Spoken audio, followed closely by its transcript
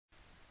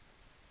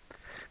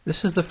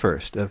This is the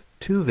first of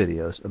 2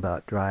 videos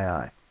about dry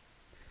eye.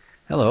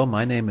 Hello,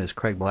 my name is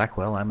Craig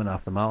Blackwell. I'm an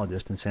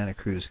ophthalmologist in Santa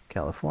Cruz,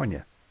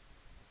 California.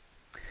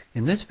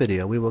 In this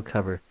video we will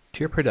cover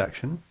tear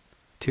production,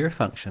 tear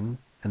function,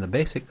 and the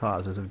basic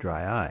causes of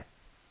dry eye.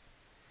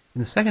 In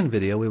the second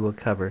video we will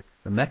cover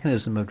the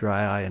mechanism of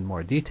dry eye in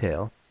more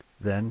detail,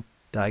 then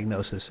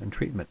diagnosis and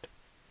treatment.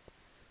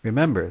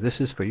 Remember,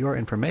 this is for your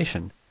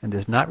information and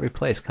does not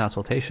replace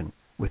consultation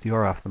with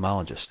your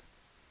ophthalmologist.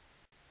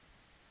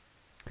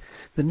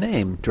 The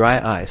name dry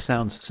eye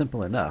sounds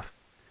simple enough,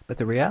 but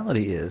the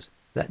reality is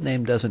that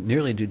name doesn't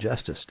nearly do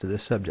justice to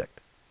this subject.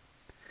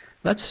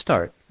 Let's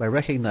start by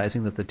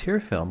recognizing that the tear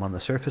film on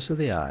the surface of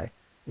the eye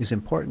is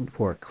important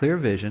for clear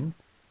vision,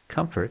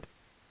 comfort,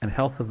 and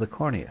health of the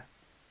cornea.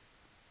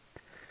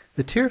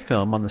 The tear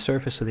film on the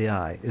surface of the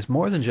eye is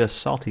more than just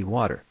salty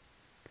water.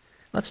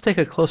 Let's take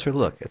a closer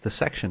look at the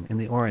section in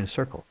the orange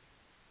circle.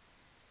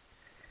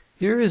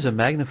 Here is a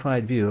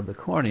magnified view of the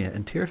cornea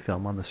and tear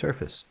film on the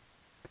surface.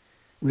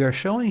 We are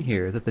showing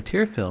here that the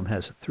tear film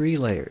has 3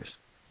 layers,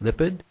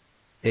 lipid,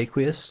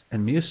 aqueous,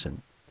 and mucin,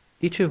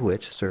 each of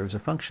which serves a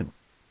function.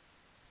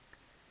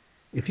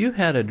 If you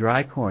had a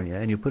dry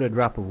cornea and you put a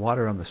drop of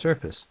water on the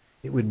surface,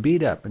 it would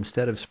bead up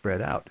instead of spread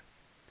out.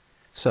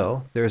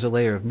 So there is a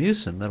layer of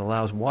mucin that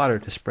allows water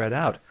to spread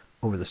out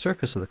over the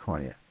surface of the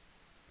cornea.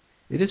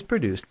 It is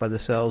produced by the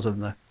cells of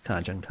the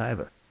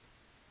conjunctiva.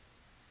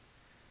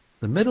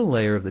 The middle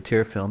layer of the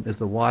tear film is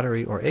the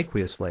watery or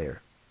aqueous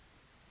layer.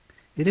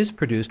 It is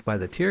produced by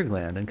the tear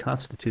gland and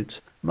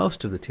constitutes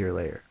most of the tear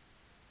layer.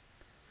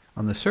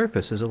 On the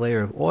surface is a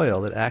layer of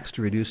oil that acts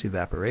to reduce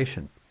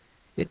evaporation.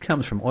 It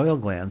comes from oil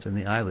glands in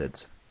the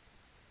eyelids.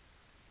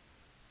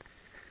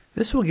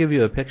 This will give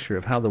you a picture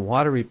of how the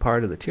watery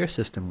part of the tear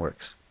system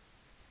works.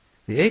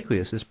 The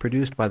aqueous is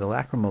produced by the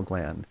lacrimal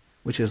gland,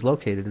 which is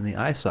located in the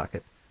eye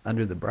socket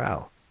under the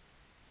brow.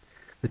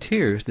 The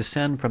tears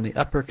descend from the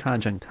upper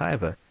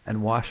conjunctiva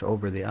and wash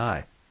over the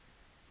eye.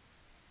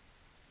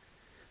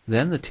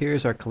 Then the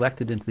tears are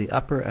collected into the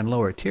upper and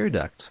lower tear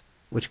ducts,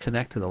 which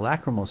connect to the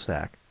lacrimal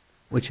sac,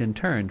 which in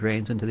turn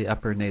drains into the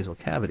upper nasal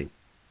cavity.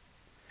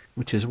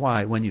 Which is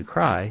why when you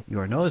cry,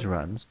 your nose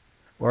runs,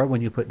 or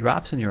when you put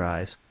drops in your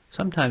eyes,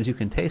 sometimes you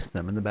can taste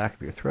them in the back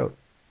of your throat.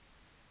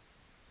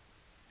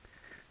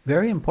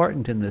 Very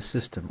important in this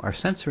system are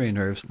sensory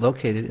nerves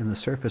located in the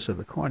surface of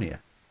the cornea.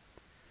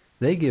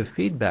 They give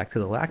feedback to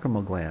the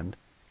lacrimal gland,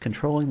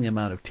 controlling the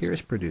amount of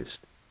tears produced.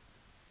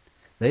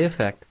 They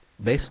affect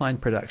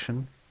baseline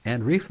production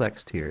and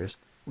reflex tears,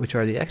 which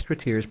are the extra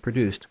tears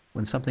produced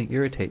when something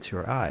irritates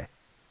your eye.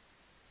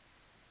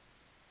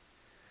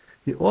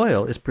 The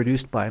oil is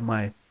produced by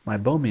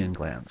Meibomian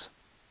glands.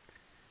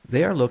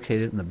 They are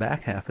located in the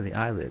back half of the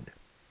eyelid.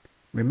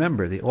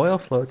 Remember, the oil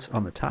floats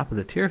on the top of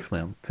the tear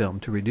film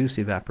to reduce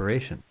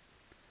evaporation.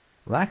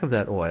 Lack of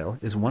that oil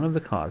is one of the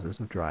causes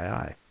of dry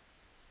eye.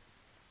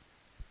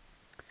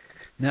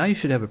 Now you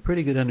should have a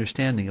pretty good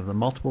understanding of the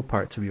multiple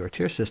parts of your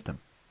tear system.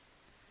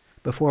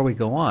 Before we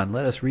go on,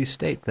 let us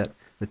restate that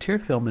the tear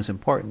film is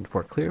important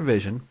for clear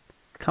vision,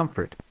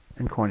 comfort,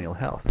 and corneal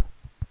health.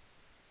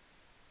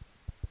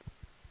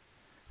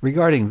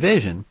 Regarding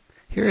vision,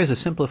 here is a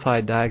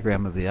simplified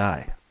diagram of the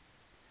eye.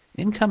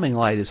 Incoming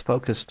light is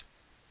focused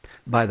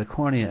by the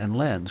cornea and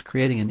lens,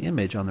 creating an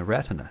image on the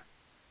retina.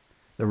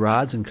 The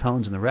rods and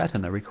cones in the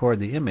retina record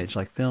the image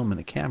like film in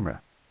a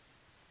camera.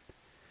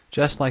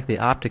 Just like the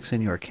optics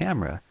in your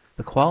camera,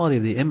 the quality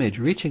of the image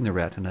reaching the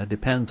retina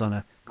depends on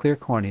a clear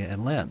cornea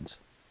and lens.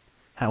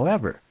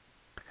 However,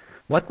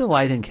 what the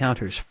light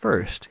encounters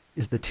first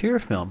is the tear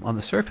film on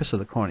the surface of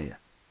the cornea.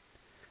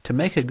 To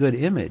make a good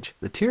image,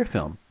 the tear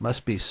film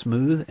must be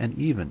smooth and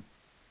even.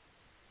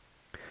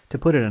 To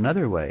put it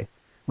another way,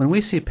 when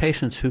we see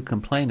patients who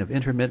complain of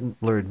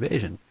intermittent blurred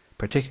vision,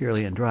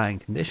 particularly in drying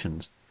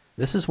conditions,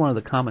 this is one of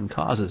the common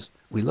causes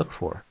we look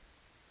for.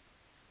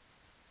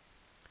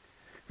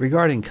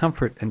 Regarding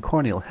comfort and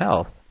corneal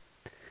health,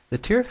 the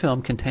tear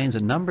film contains a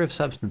number of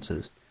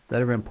substances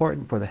that are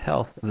important for the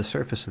health of the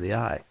surface of the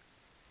eye.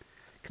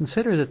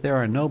 Consider that there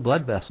are no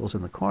blood vessels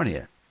in the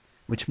cornea,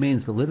 which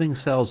means the living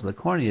cells of the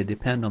cornea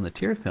depend on the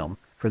tear film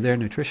for their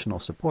nutritional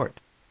support.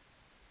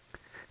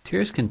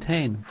 Tears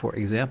contain, for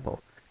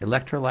example,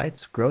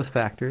 electrolytes, growth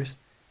factors,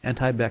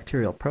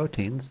 antibacterial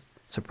proteins,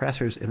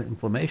 suppressors of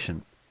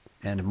inflammation,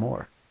 and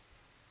more.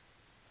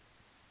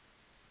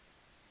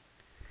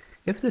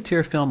 If the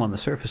tear film on the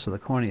surface of the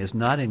cornea is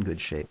not in good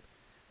shape,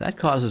 that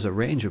causes a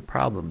range of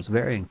problems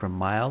varying from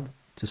mild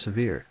to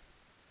severe.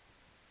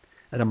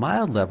 At a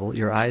mild level,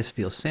 your eyes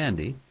feel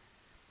sandy,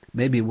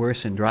 may be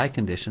worse in dry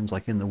conditions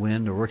like in the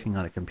wind or working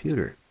on a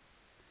computer.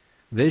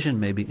 Vision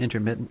may be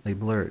intermittently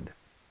blurred.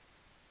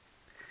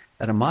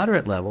 At a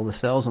moderate level, the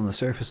cells on the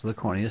surface of the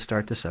cornea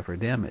start to suffer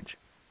damage.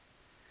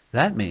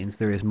 That means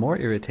there is more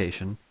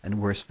irritation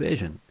and worse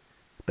vision,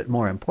 but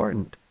more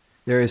important,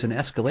 there is an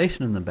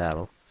escalation in the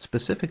battle,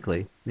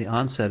 specifically the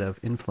onset of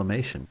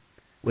inflammation,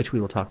 which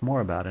we will talk more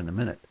about in a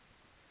minute.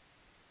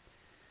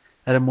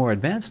 At a more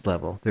advanced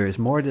level, there is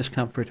more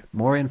discomfort,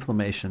 more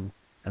inflammation,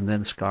 and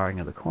then scarring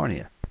of the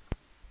cornea.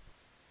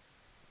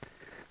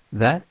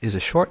 That is a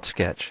short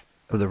sketch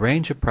of the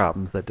range of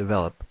problems that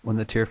develop when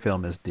the tear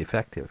film is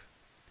defective.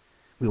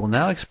 We will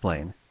now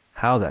explain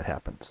how that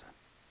happens.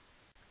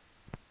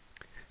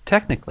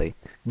 Technically,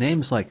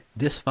 names like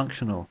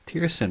dysfunctional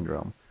tear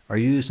syndrome are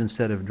used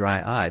instead of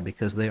dry eye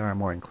because they are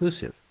more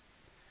inclusive.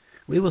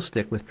 We will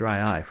stick with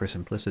dry eye for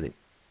simplicity.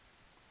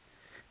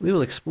 We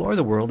will explore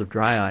the world of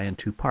dry eye in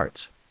two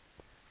parts.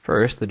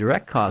 First, the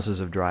direct causes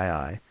of dry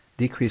eye,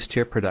 decreased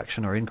tear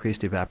production or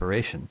increased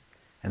evaporation,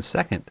 and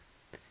second,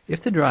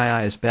 if the dry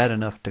eye is bad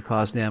enough to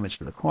cause damage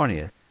to the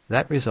cornea,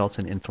 that results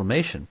in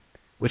inflammation,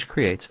 which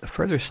creates a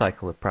further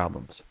cycle of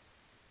problems.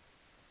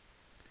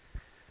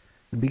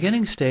 The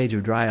beginning stage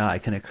of dry eye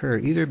can occur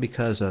either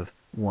because of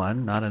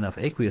 1. Not enough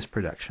aqueous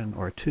production,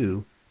 or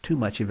 2. Too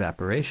much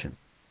evaporation.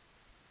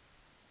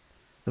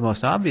 The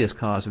most obvious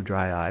cause of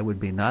dry eye would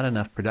be not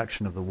enough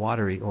production of the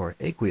watery or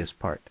aqueous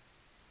part,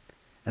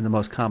 and the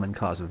most common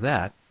cause of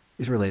that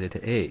is related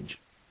to age.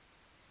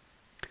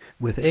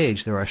 With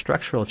age, there are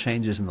structural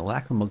changes in the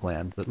lacrimal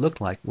gland that look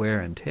like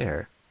wear and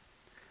tear.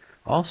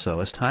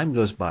 Also, as time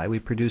goes by, we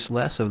produce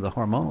less of the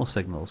hormonal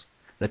signals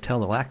that tell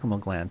the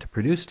lacrimal gland to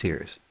produce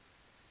tears.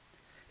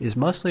 It is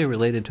mostly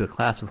related to a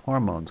class of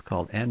hormones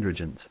called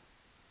androgens.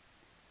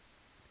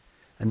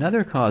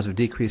 Another cause of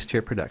decreased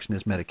tear production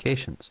is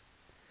medications.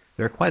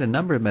 There are quite a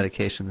number of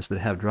medications that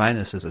have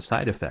dryness as a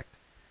side effect.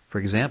 For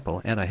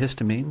example,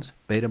 antihistamines,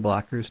 beta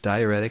blockers,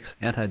 diuretics,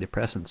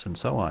 antidepressants, and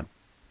so on.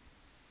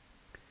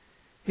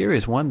 Here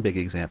is one big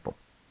example.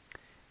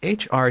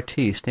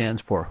 HRT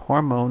stands for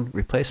hormone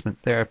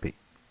replacement therapy.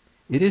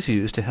 It is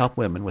used to help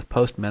women with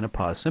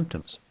postmenopause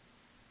symptoms.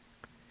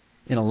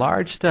 In a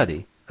large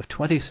study of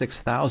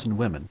 26,000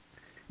 women,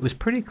 it was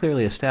pretty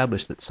clearly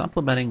established that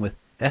supplementing with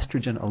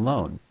estrogen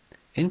alone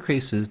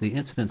increases the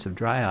incidence of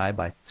dry eye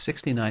by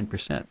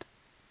 69%.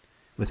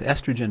 With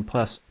estrogen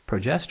plus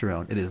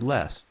progesterone, it is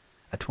less,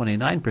 a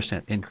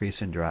 29%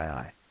 increase in dry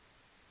eye.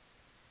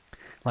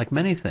 Like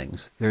many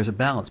things, there is a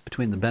balance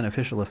between the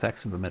beneficial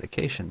effects of a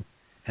medication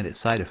and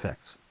its side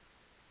effects.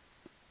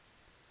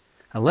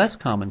 A less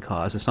common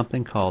cause is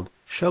something called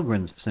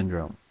Sjogrens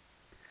syndrome.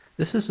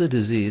 This is a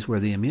disease where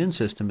the immune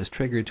system is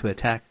triggered to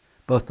attack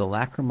both the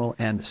lacrimal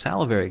and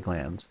salivary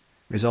glands,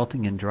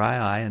 resulting in dry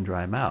eye and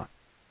dry mouth.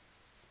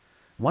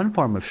 One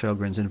form of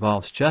Sjogren's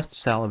involves just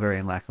salivary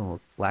and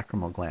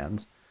lacrimal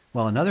glands,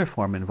 while another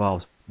form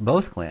involves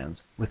both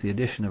glands with the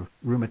addition of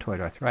rheumatoid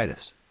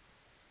arthritis.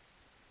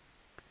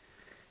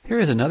 Here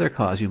is another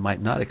cause you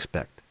might not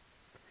expect.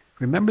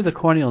 Remember the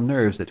corneal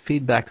nerves that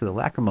feed back to the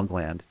lacrimal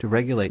gland to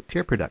regulate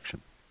tear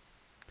production?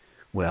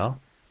 Well,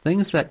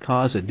 things that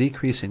cause a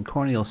decrease in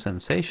corneal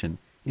sensation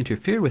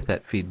interfere with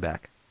that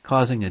feedback,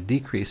 causing a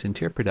decrease in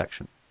tear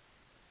production.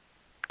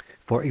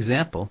 For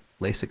example,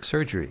 LASIK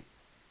surgery.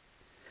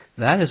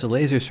 That is a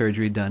laser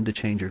surgery done to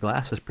change your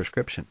glasses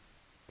prescription.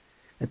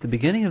 At the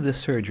beginning of this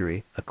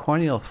surgery, a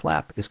corneal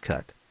flap is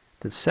cut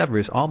that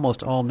severs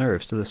almost all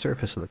nerves to the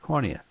surface of the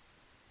cornea.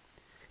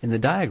 In the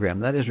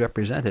diagram, that is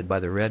represented by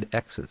the red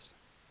X's.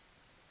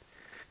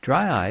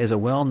 Dry eye is a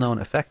well-known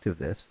effect of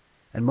this,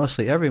 and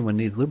mostly everyone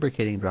needs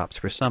lubricating drops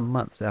for some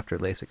months after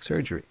LASIK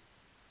surgery.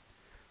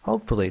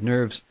 Hopefully,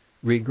 nerves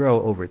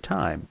regrow over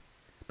time,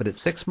 but at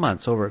 6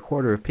 months, over a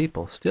quarter of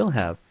people still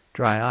have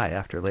dry eye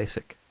after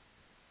LASIK.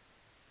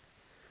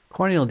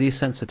 Corneal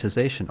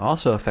desensitization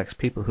also affects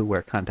people who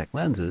wear contact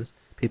lenses,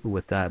 people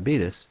with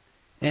diabetes,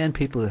 and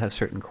people who have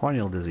certain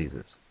corneal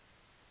diseases.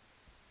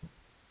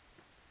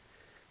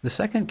 The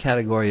second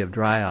category of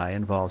dry eye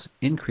involves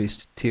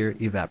increased tear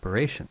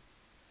evaporation.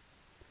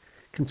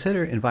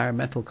 Consider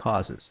environmental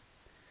causes.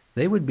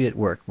 They would be at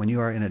work when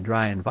you are in a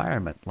dry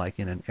environment, like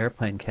in an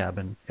airplane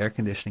cabin, air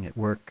conditioning at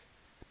work,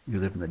 you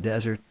live in the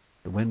desert,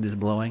 the wind is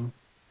blowing.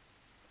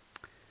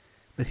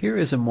 But here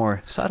is a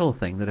more subtle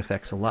thing that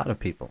affects a lot of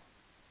people.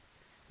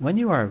 When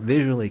you are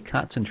visually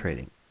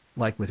concentrating,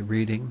 like with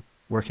reading,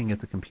 working at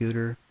the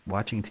computer,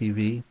 watching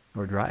TV,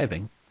 or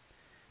driving,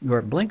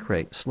 your blink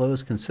rate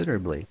slows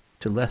considerably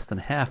to less than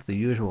half the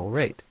usual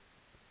rate.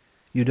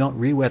 You don't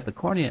re-wet the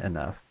cornea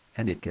enough,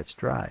 and it gets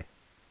dry.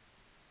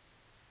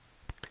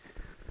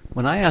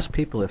 When I ask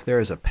people if there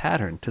is a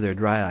pattern to their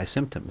dry eye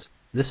symptoms,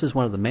 this is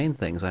one of the main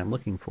things I'm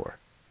looking for.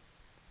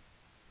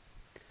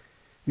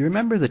 You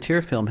remember the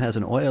tear film has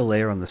an oil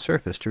layer on the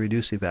surface to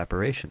reduce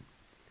evaporation.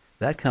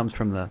 That comes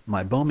from the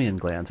Meibomian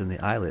glands in the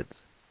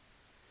eyelids.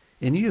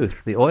 In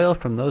youth, the oil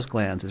from those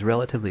glands is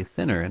relatively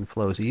thinner and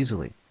flows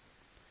easily.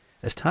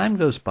 As time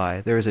goes by,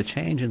 there is a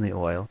change in the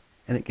oil,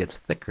 and it gets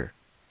thicker.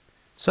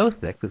 So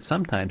thick that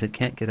sometimes it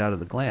can't get out of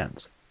the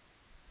glands.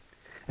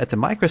 At the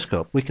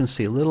microscope, we can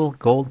see little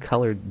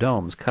gold-colored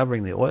domes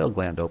covering the oil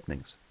gland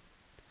openings.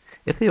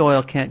 If the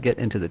oil can't get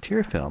into the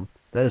tear film,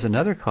 that is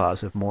another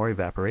cause of more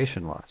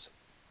evaporation loss.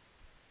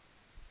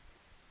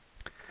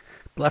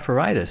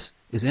 Blepharitis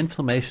is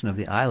inflammation of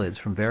the eyelids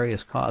from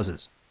various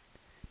causes.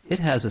 It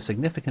has a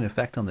significant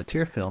effect on the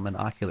tear film and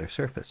ocular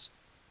surface.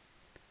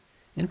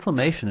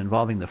 Inflammation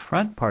involving the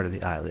front part of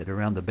the eyelid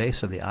around the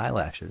base of the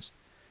eyelashes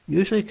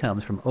usually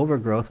comes from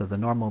overgrowth of the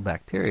normal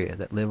bacteria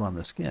that live on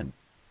the skin.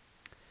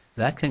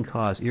 That can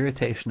cause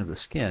irritation of the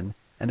skin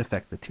and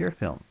affect the tear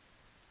film.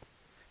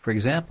 For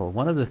example,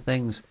 one of the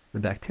things the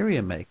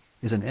bacteria make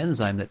is an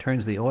enzyme that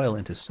turns the oil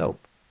into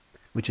soap,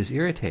 which is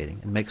irritating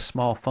and makes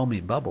small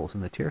foamy bubbles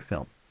in the tear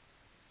film.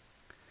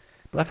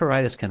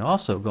 Blepharitis can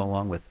also go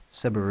along with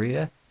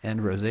seborrhea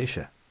and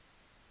rosacea.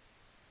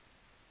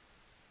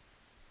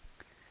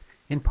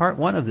 In part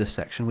 1 of this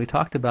section, we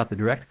talked about the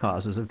direct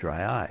causes of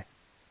dry eye.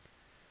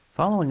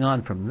 Following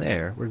on from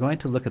there, we're going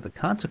to look at the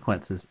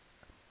consequences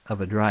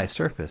of a dry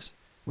surface,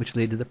 which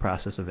lead to the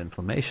process of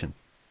inflammation.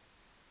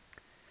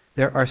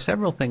 There are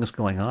several things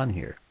going on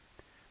here.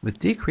 With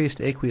decreased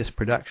aqueous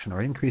production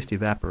or increased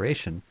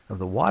evaporation of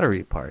the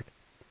watery part,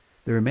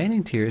 the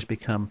remaining tears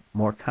become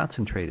more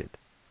concentrated.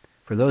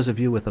 For those of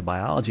you with a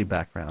biology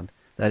background,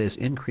 that is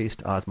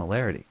increased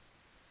osmolarity.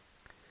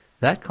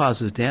 That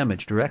causes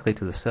damage directly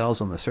to the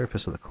cells on the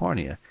surface of the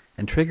cornea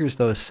and triggers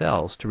those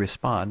cells to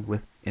respond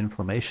with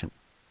inflammation.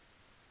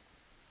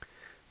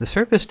 The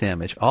surface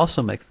damage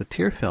also makes the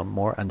tear film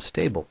more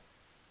unstable.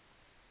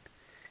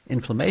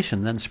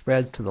 Inflammation then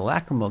spreads to the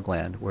lacrimal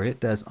gland, where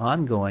it does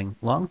ongoing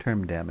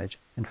long-term damage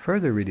and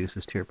further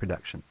reduces tear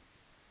production.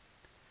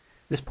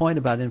 This point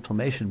about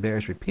inflammation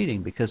bears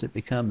repeating because it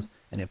becomes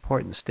an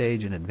important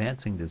stage in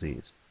advancing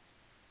disease.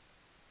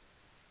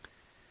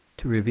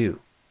 To review,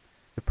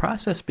 the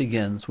process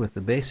begins with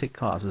the basic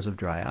causes of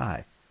dry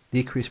eye,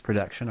 decreased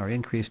production or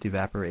increased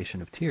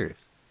evaporation of tears.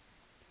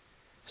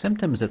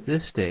 Symptoms at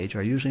this stage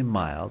are usually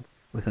mild,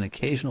 with an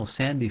occasional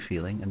sandy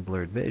feeling and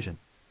blurred vision.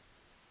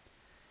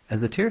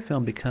 As the tear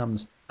film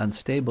becomes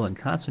unstable and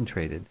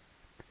concentrated,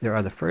 there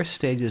are the first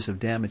stages of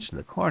damage to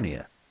the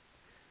cornea.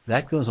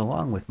 That goes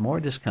along with more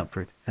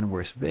discomfort and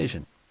worse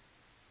vision.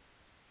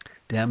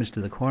 Damage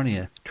to the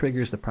cornea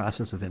triggers the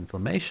process of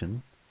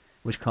inflammation,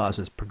 which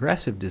causes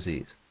progressive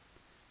disease,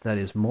 that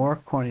is, more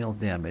corneal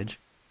damage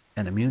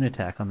and immune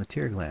attack on the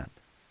tear gland.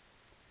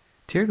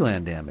 Tear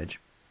gland damage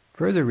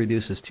further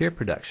reduces tear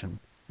production,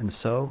 and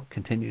so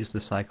continues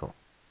the cycle.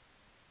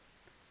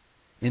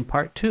 In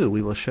part 2,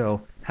 we will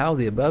show how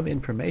the above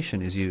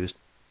information is used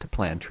to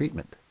plan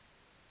treatment.